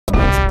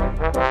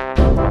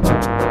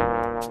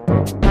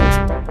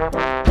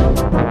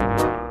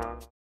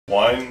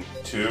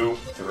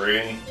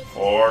3,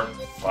 4,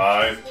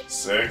 5,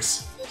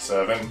 6,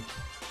 7,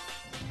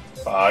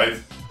 5,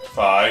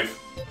 5,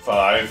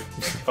 5,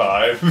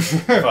 5,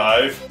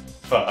 5,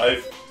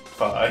 5,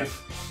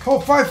 5.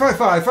 Call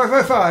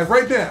 555-555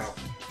 right now.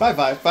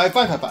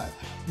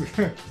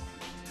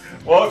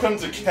 55555. Welcome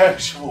to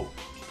Casual.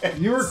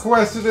 You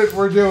requested it,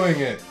 we're doing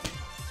it.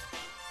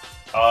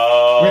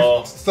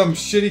 With some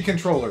shitty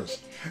controllers.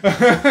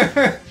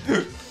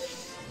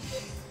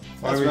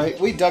 That's right.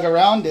 We dug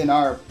around in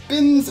our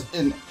bins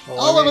and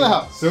all over the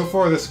house. So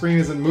far, the screen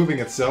isn't moving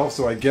itself,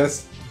 so I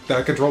guess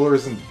that controller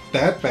isn't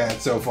that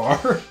bad so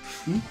far.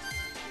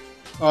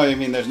 Oh, you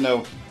mean there's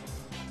no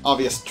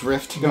obvious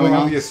drift No going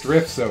on? obvious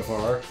drift so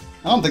far.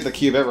 I don't think the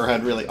cube ever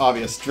had really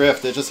obvious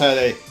drift. It just had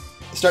a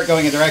start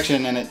going a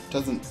direction and it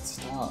doesn't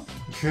stop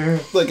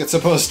like it's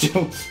supposed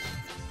to.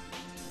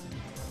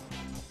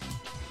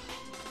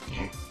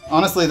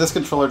 Honestly, this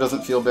controller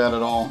doesn't feel bad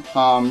at all.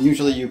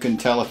 Usually you can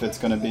tell if it's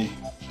going to be...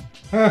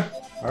 Huh.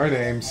 Our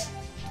names.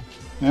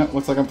 Yep,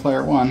 looks like I'm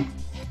player 1.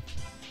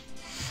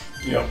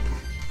 Yep.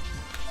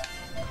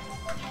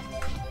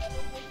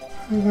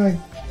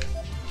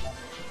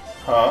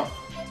 Huh?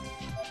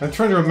 I'm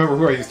trying to remember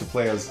who I used to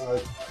play as.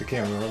 I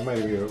can't remember.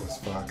 Maybe it was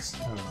Fox.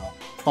 I don't know.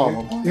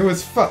 Probably. It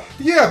was Fox.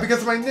 Yeah,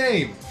 because of my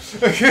name.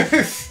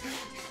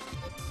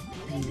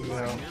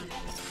 No.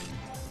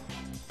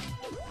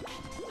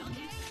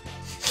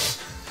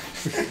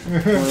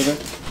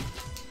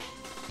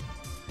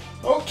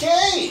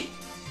 Okay.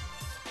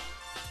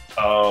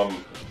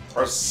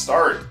 Press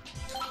start.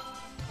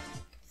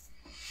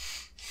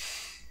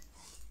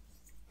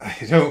 I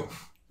don't.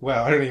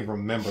 Wow, I don't even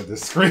remember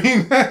this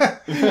screen.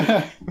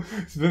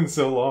 It's been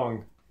so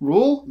long.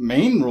 Rule?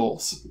 Main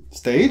rules.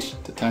 Stage?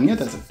 Titania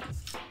does it.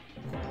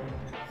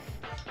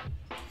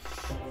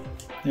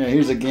 Yeah,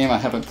 here's a game I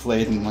haven't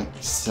played in like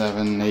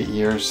 7, 8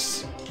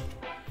 years.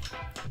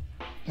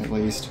 At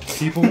least.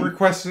 People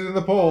requested in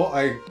the poll.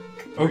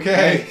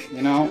 Okay.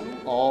 You know,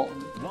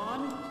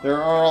 there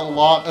are a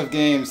lot of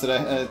games that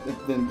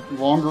have been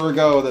longer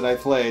ago that I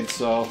played,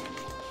 so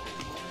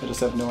I just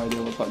have no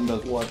idea what button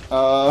does what.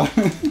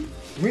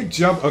 We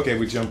jump. Okay,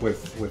 we jump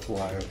with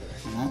Y. Okay.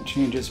 And that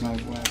changes my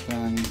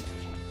weapon.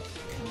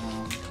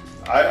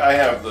 I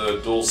have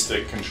the dual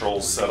stick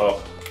controls set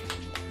up.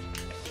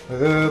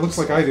 Looks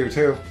like I do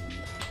too.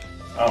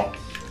 Oh.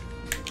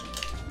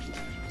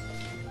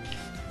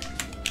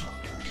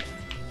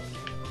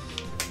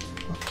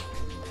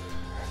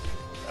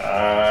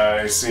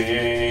 I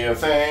see a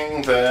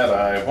thing that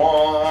I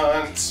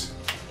want.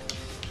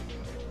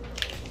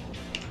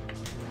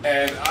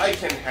 And I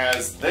can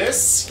has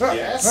this,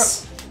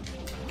 yes.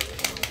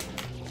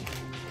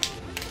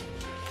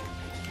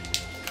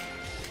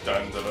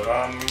 Dun dun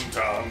dun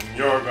dun,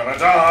 you're gonna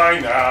die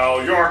now,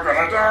 you're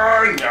gonna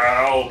die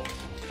now.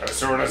 As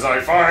soon as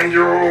I find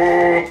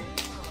you.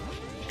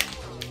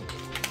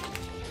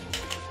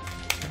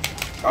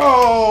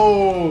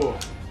 Oh!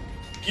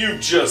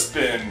 You've just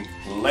been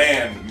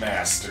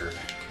landmastered.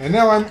 And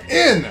now I'm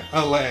in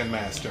a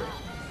Landmaster.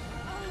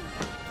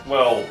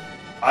 Well,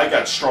 I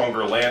got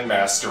stronger land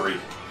mastery.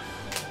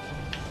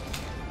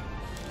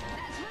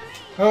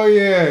 Oh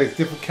yeah,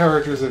 different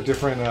characters have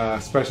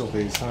different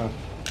specialties, huh?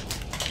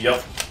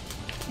 Yep.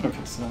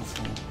 Okay, so that's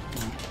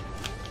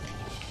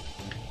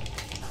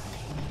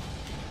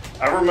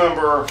I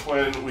remember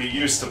when we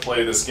used to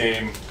play this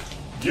game,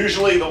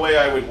 usually the way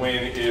I would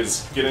win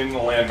is get in the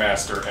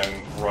landmaster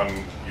and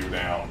run you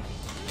down.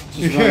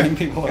 just running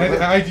people over.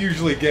 And I'd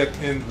usually get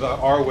in the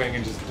R-Wing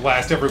and just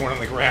blast everyone on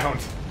the ground.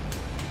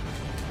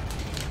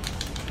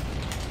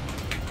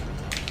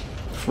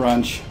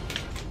 Crunch.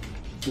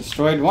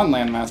 Destroyed one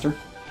landmaster.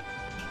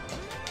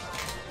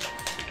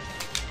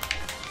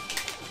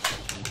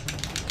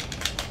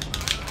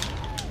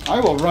 I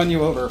will run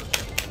you over.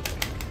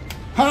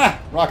 Ha!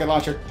 Rocket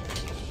launcher.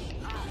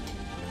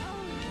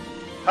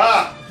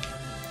 Ha!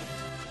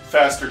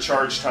 Faster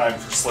charge time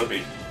for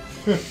Slippy.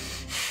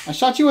 I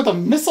shot you with a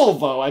missile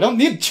bow. I don't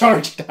need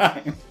charge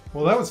time.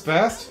 Well, that was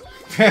fast.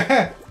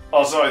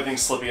 Also, I think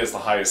Slippy has the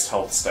highest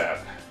health stat.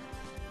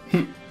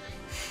 The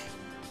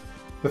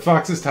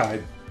fox is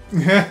tied.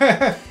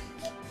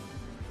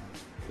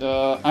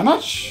 I'm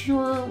not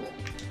sure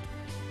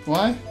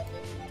why.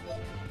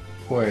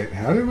 Wait,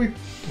 how did we...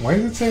 Why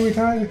did it say we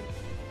tied?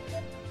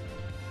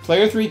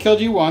 Player 3 killed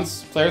you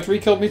once. Player 3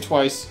 killed me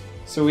twice.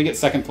 So we get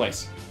second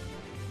place.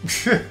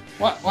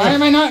 Why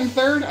am I not in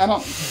third? I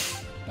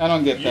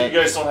don't get You that.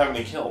 guys don't have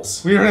any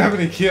kills. We don't have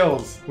any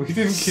kills. We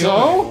didn't kill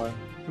So? anyone.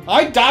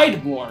 I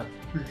died more.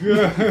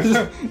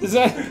 Is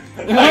that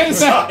I is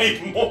that,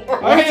 died more.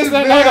 why is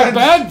that not a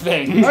bad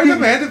thing? I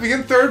demand to be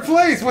in third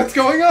place. What's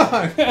going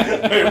on?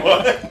 Wait,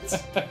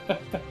 what?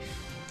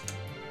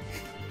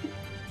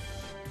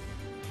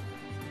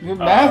 Your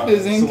math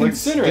is So, like,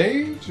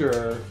 inconsiderate. stage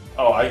or...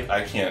 Oh,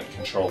 I can't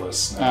control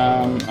this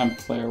now. I'm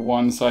player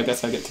 1, so I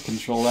guess I get to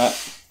control that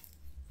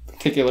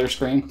particular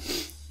screen.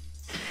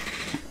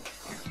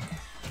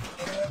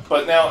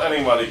 But now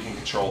anybody can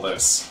control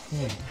this.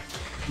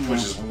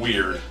 Which is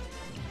weird.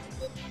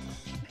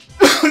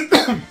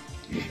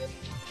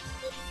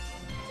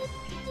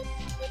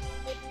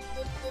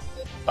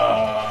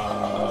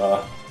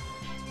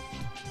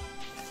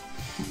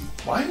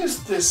 Why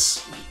is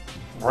this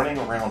running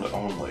around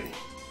only?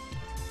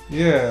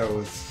 Yeah, it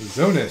was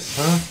Zonus,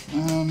 huh?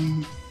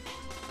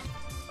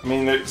 I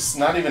mean, it's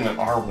not even an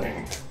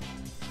R-Wing.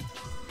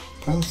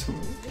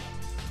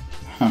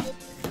 Huh.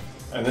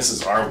 And this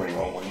is R-Wing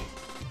only.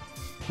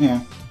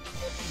 Yeah.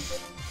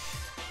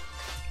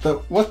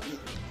 But what?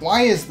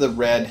 Why is the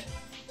red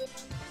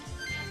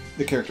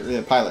the character,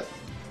 the pilot?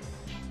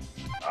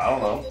 I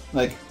don't know.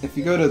 Like, if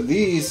you go to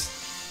these,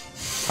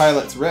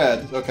 pilot's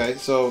red. Okay,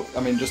 so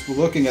I mean, just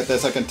looking at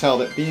this, I can tell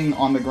that being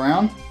on the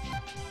ground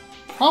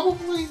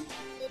probably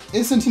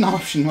isn't an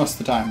option most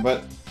of the time.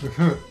 But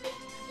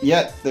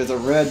yet there's a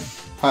red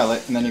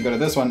pilot, and then you go to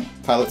this one,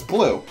 pilot's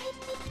blue.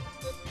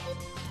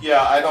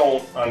 Yeah, I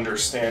don't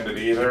understand it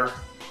either.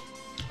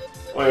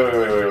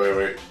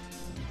 Wait.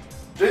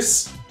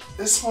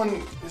 This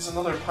one is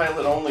another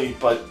pilot only,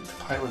 but the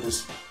pilot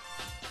is...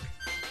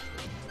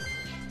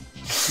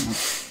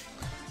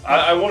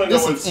 I want to know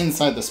This what's... is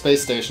inside the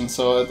space station,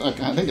 so I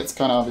think it's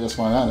kind of obvious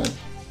why that is.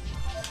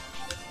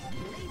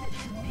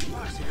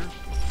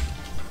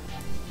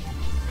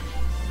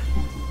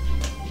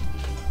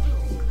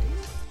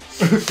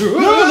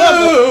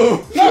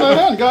 No!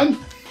 No, gun!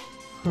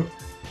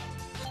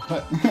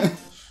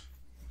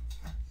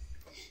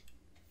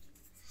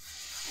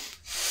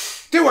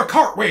 Do a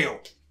cartwheel!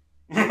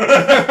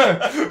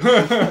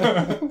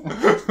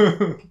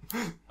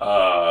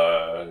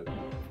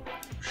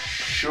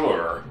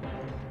 Sure.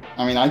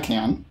 I mean, I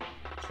can.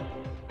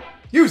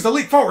 Use the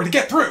leap forward to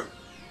get through!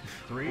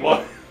 3,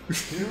 What?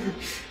 2,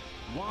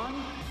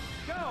 1,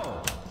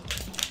 go!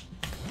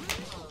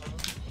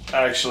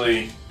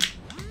 Actually,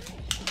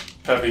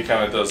 Peppy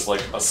kind of does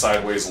like a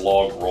sideways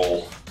log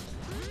roll.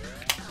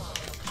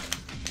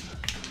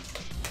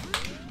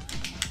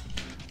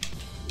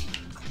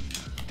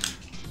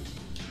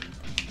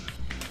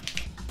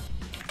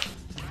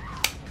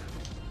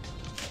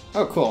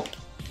 Oh, cool.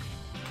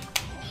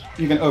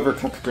 You can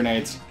overcook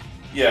grenades.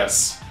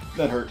 Yes.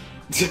 That hurt.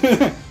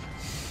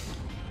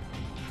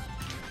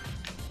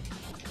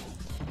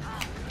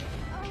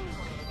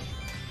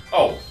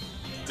 Oh.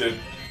 Did...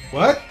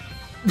 What?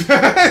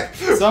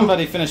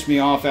 Somebody finished me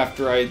off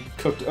after I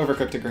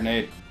overcooked a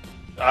grenade.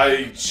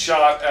 I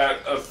shot at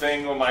a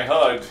thing on my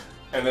HUD,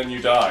 and then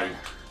you died.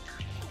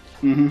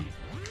 Mm-hmm.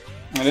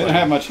 I didn't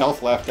have much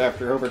health left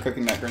after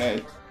overcooking that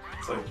grenade.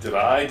 It's like, did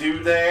I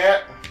do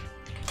that?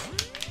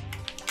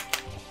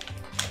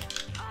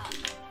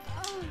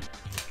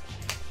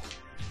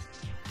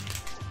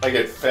 I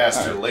get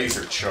faster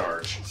laser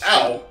charge.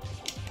 Ow!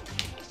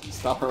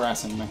 Stop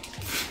harassing me.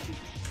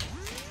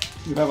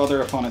 You have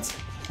other opponents.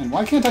 And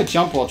why can't I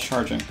jump while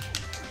charging?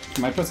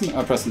 Am I pressing?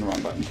 I'm pressing the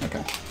wrong button.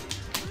 Okay.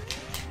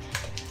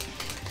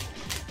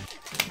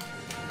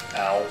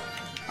 Ow.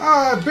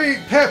 I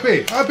beat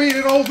Peppy! I beat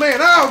an old man!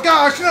 Oh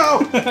gosh,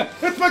 no!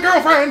 It's my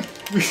girlfriend!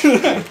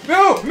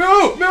 No!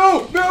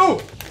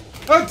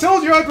 I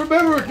told you I'd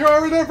remember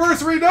your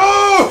anniversary!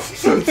 No!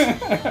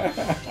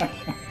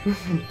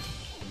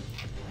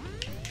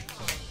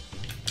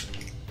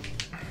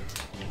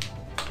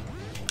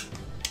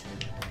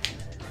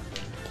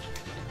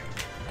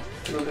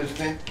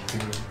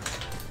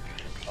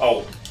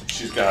 Oh,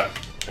 she's got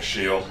a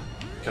shield,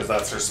 because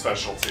that's her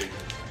specialty.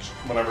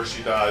 Whenever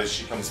she dies,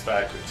 she comes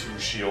back with 2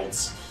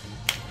 shields,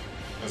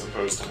 as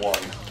opposed to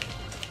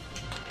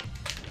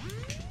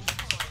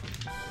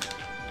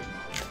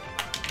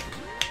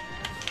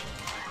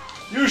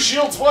 1. Use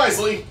shields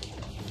wisely!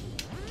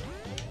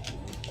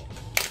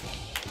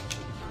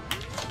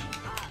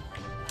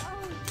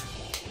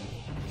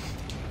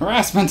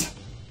 Harassment!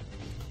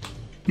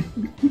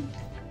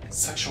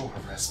 Sexual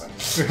harassment.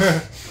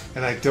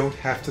 And I don't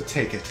have to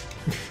take it.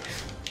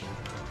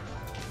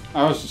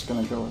 I was just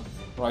gonna go with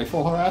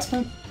rifle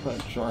harassment,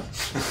 but sure.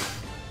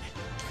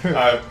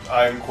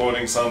 I'm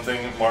quoting something,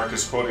 Mark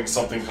is quoting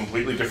something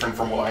completely different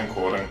from what I'm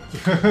quoting.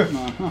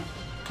 Uh-huh.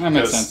 That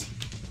makes Because sense.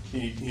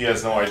 he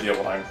has no idea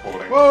what I'm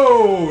quoting.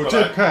 Whoa! But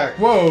Jetpack!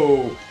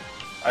 Whoa!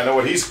 I know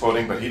what he's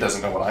quoting, but he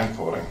doesn't know what I'm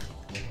quoting.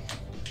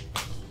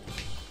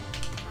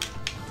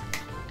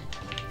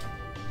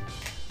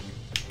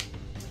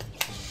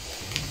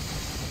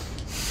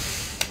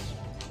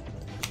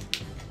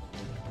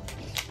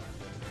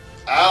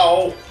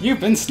 Ow! You've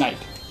been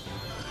sniped.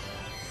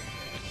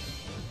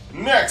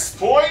 Next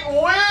point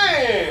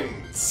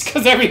wins!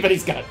 Because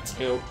everybody's got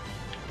 2.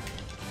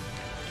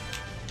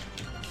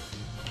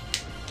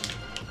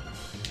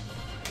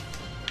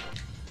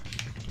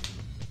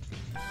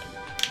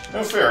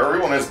 No fair,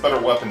 everyone has better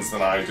weapons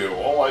than I do.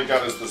 All I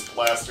got is this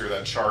blaster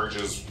that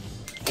charges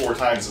 4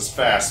 times as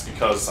fast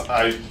because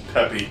I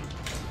Peppy.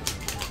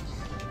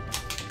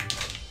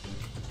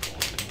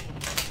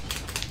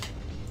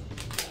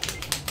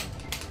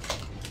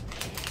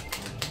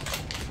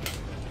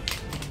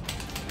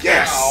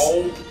 Yes!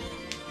 Ow!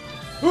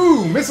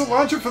 Ooh, missile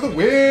launcher for the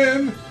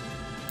win!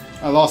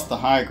 I lost the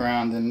high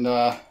ground, and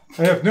I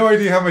have no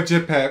idea how my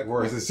jetpack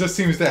works. It just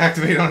seems to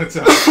activate on its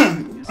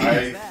own.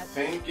 I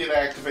think it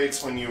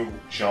activates when you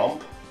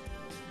jump.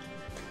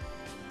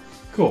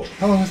 Cool.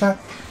 How long was that?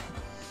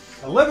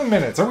 11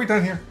 minutes. Are we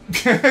done here?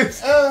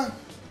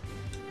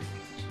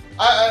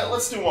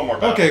 Let's do one more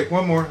battle. Okay,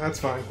 one more. That's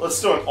fine.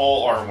 Let's do an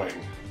all R-Wing.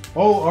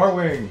 Oh,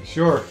 R-Wing.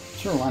 Sure.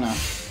 Sure, why not?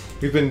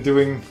 We've been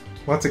doing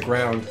lots of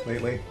ground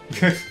lately.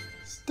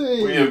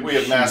 Stay. We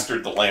have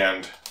mastered the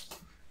land.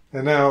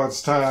 And now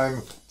it's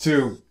time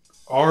to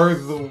R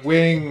the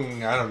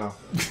Wing. I don't know.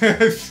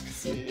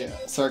 Yeah.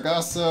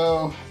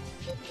 Sargasso,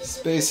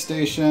 Space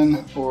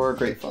Station, or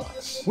Great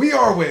Fox. We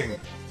are Wing.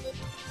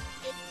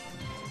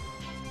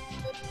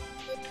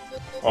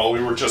 Well,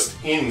 we were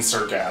just in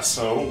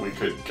Sargasso. We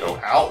could go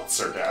out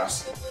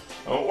Sargasso.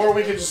 Or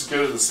we could just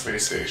go to the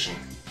space station.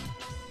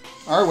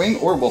 R-Wing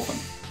or Wolfen?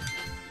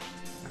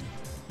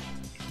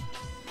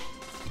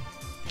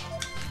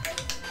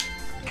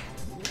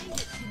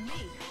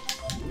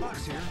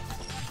 Fox here.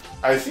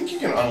 I think you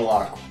can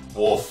unlock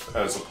Wolf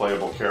as a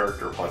playable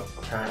character, but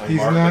apparently He's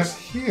Mark, not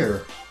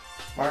here.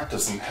 Mark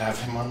doesn't have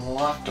him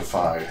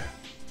unlockedified.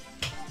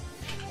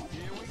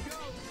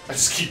 I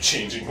just keep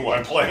changing who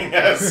I'm playing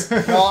as.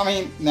 Well, I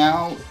mean,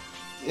 now,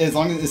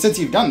 since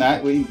you've done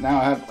that, we now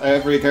have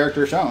every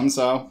character shown.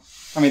 So,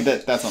 I mean,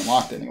 that's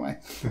unlocked anyway.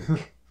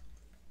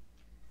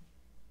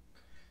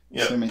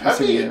 Yeah, Assuming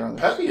Peppy, there are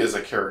others. Peppy is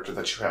a character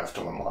that you have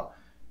to unlock.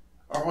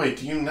 Or wait,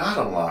 do you not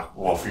unlock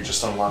Wolf? You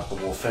just unlock the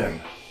Wolfin.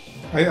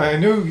 I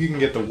know you can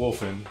get the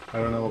wolf in. I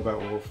don't know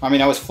about wolf. I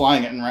mean, I was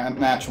flying it in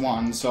match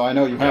 1, so I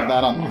know you have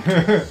that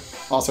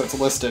unlocked. Also, it's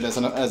listed as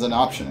an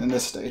option in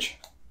this stage.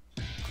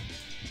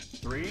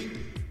 3,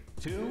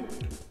 2,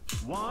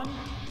 1,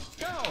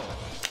 go!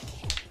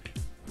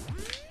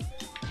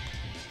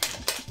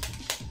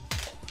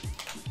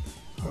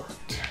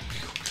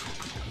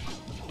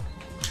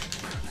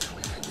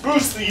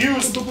 Boost the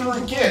use the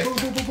forget. Boom,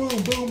 boom, boom,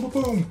 boom, boom, boom,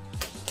 boom.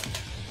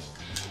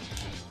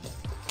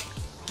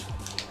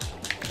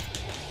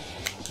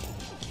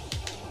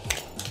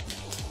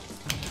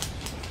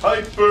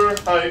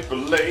 Hyper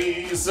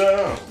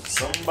laser.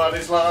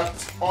 Somebody's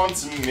locked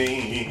onto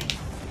me.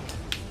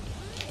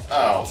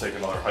 I'll take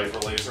another hyper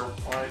laser.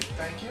 Why,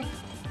 thank you.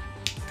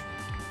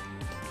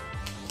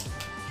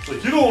 It's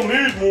like, you don't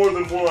need more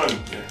than one.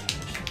 Yeah,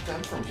 keep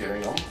them from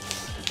getting them.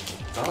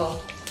 Duh.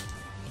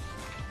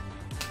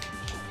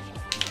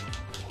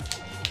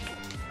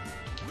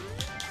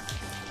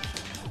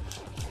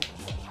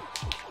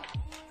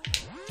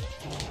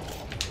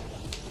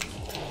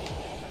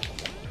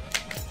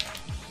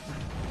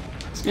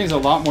 This game's a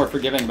lot more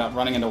forgiving about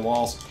running into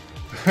walls.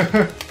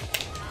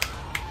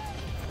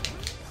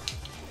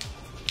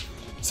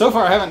 So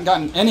far, I haven't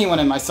gotten anyone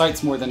in my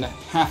sights more than a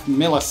half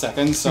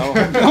millisecond, so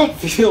I don't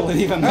feel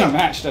evenly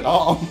matched at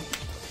all.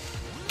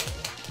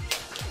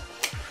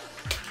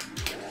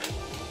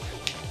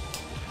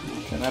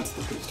 Okay, that's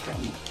the boost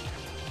button.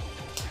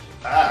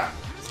 Ah.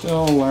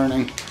 Still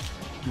learning,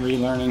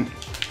 relearning,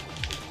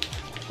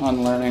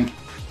 unlearning.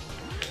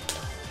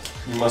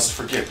 You must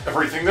forget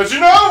everything that you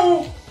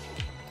know!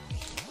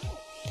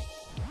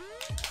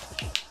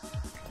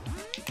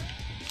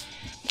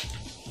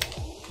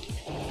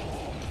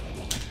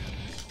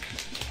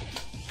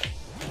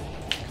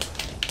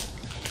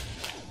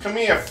 Come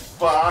here,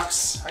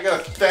 Fox. I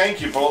gotta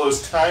thank you for all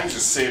those times you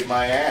saved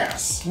my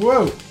ass.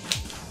 Whoa!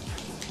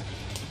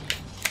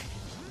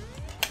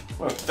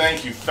 Well,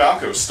 thank you,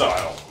 Falco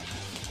style.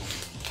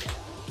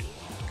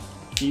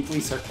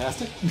 Deeply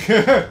sarcastic?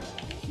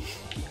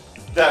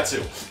 That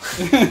too.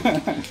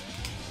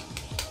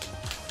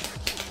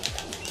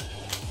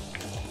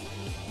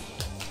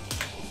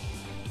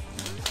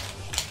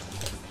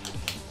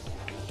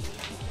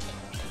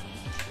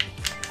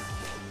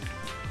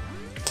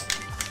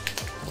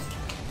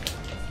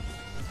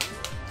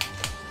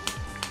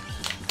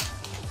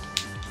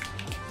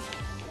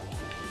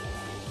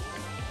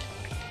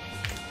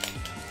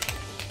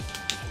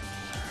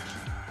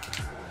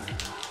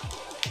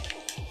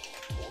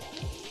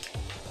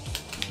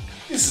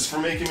 This is for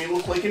making me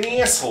look like an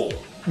asshole.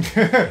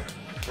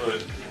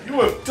 But you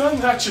have done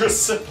that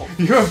yourself.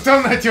 You have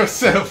done that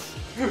yourself!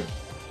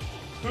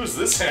 Who's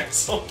this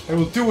asshole? I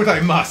will do what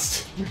I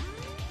must.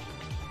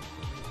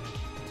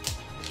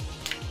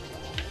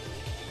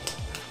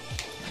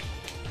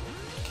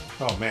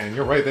 Oh man,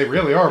 you're right, they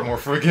really are more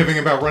forgiving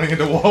about running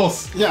into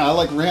walls. Yeah, I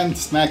like ran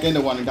smack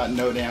into one and got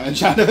no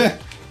damage out of it.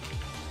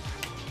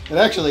 It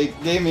actually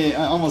gave me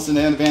almost an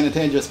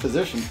advantageous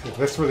position. If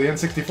this were the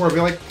N64, I'd be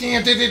like,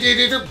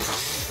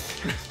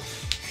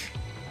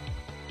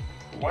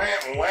 Wah,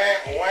 wah,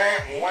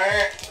 wah,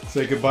 wah.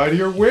 say goodbye to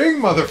your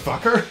wing,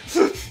 motherfucker!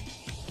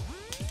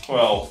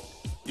 Well,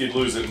 you'd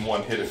lose it in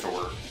one hit if it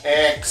were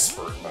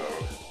expert mode.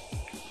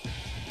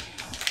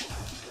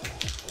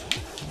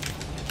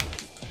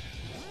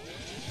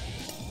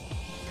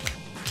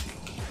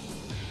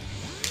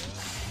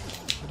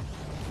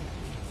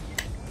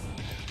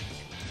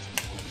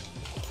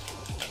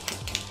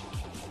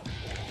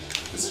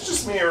 Is it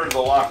just me or do the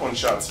lock one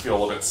shots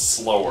feel a bit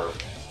slower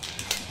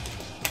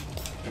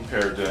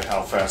compared to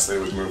how fast they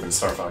would move in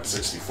Star Fox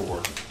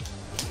 64?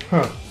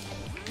 Huh.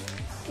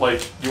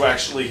 Like, you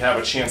actually have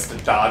a chance to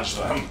dodge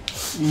them.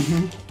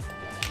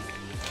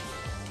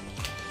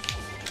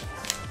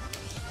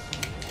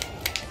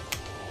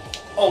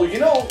 Oh, you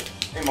know,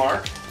 hey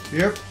Mark,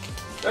 Yep.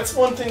 that's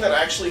one thing that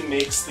actually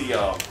makes the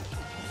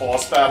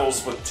boss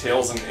battles with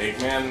Tails and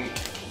Eggman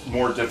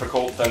more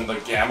difficult than the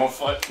Gamma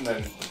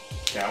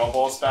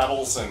boss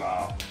battles in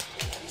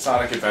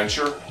Sonic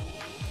Adventure.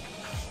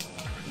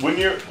 When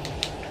you're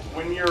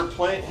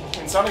playing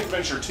in Sonic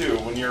Adventure 2,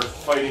 when you're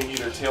fighting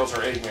either Tails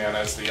or Eggman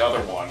as the other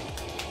one,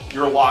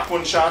 your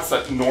lock-one shots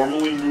that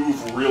normally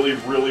move really,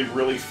 really,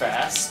 really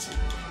fast,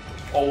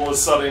 all of a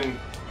sudden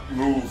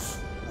move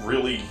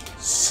really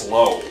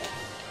slow.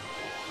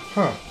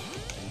 Huh.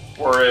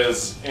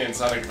 Whereas in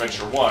Sonic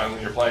Adventure 1,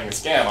 when you're playing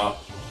as Gamma,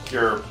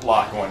 your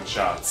lock-one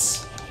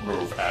shots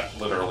move at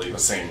literally the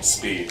same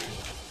speed.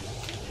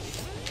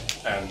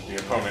 And the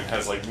opponent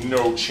has like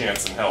no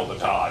chance in hell to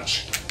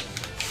dodge.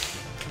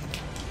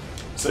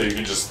 So you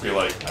can just be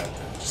like, I'm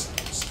just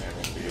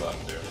spamming B, let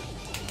him do it.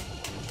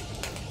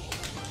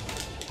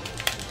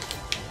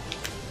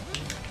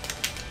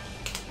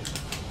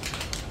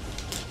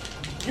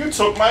 You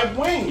took my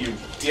wing, you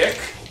dick!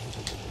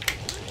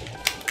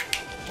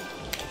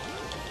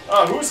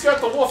 Who's got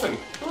the wolfen?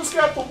 Who's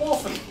got the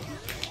wolfen?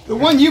 The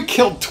one you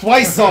killed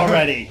twice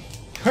already!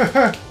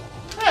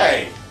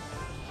 Hey!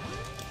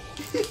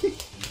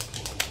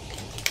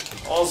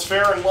 All's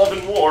fair in love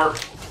and war.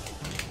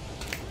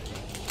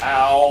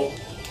 Ow.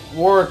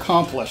 War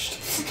accomplished.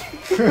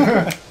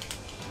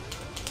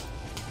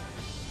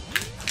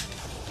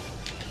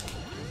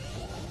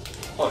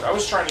 Look, I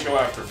was trying to go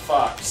after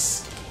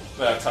Fox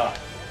that time.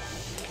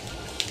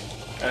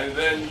 And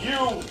then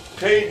you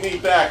paid me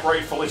back,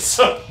 rightfully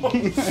so.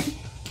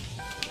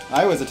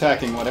 I was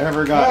attacking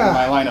whatever got in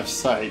my line of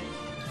sight.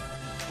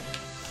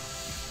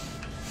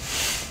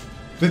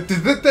 Did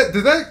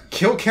that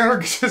kill counter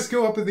just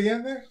go up at the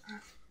end there?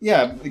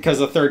 Yeah, because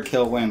the third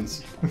kill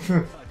wins.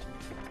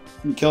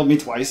 He killed me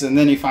twice, and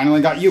then he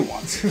finally got you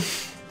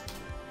once.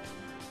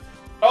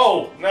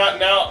 Oh,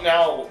 now.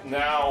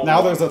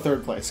 Now there's a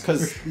third place,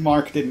 because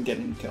Mark didn't get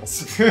any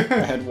kills. I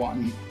had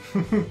one.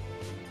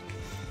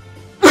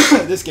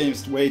 This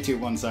game's way too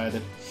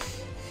one-sided.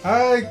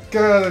 I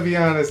gotta be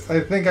honest, I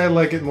think I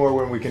like it more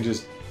when we can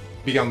just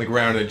be on the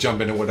ground and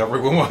jump into whatever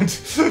we want.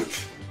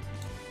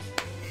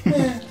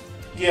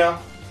 Yeah,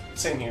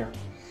 same here.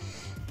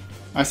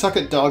 I suck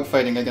at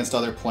dogfighting against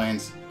other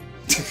planes.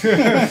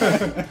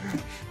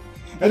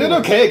 I did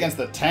okay against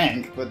the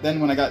tank, but then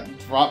when I got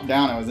dropped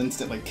down, I was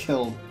instantly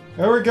killed.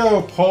 There we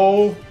go,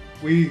 Pole.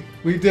 We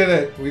did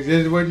it. We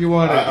did what you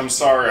wanted. I'm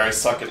sorry, I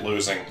suck at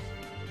losing.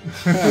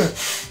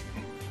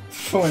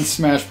 Oh, and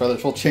Smash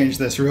Brothers will change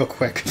this real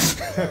quick.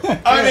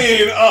 I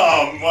mean,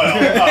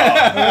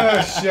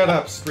 Shut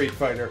up, Street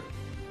Fighter.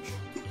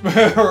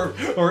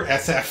 or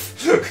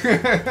SF.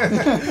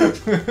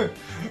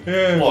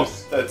 Yeah, look,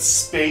 just- that's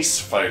Space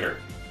Fighter.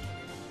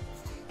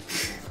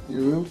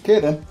 You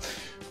kidding?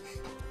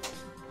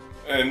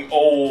 An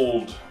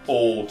old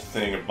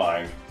thing of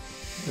mine.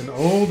 An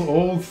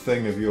old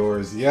thing of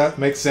yours. Yeah,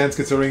 makes sense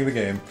considering the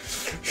game.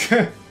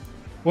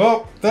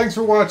 Well, thanks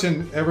for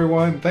watching,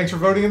 everyone. Thanks for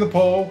voting in the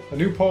poll. A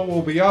new poll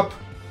will be up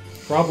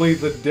probably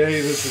the day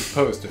this is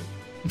posted.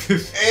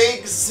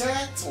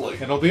 Exactly.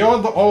 And it'll be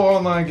on all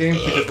online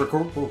games because we're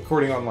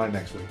recording online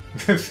next week.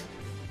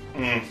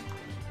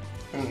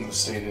 And the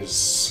state is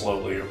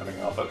slowly opening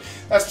up, but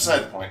that's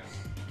beside the point.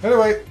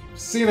 Anyway,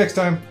 see you next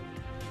time.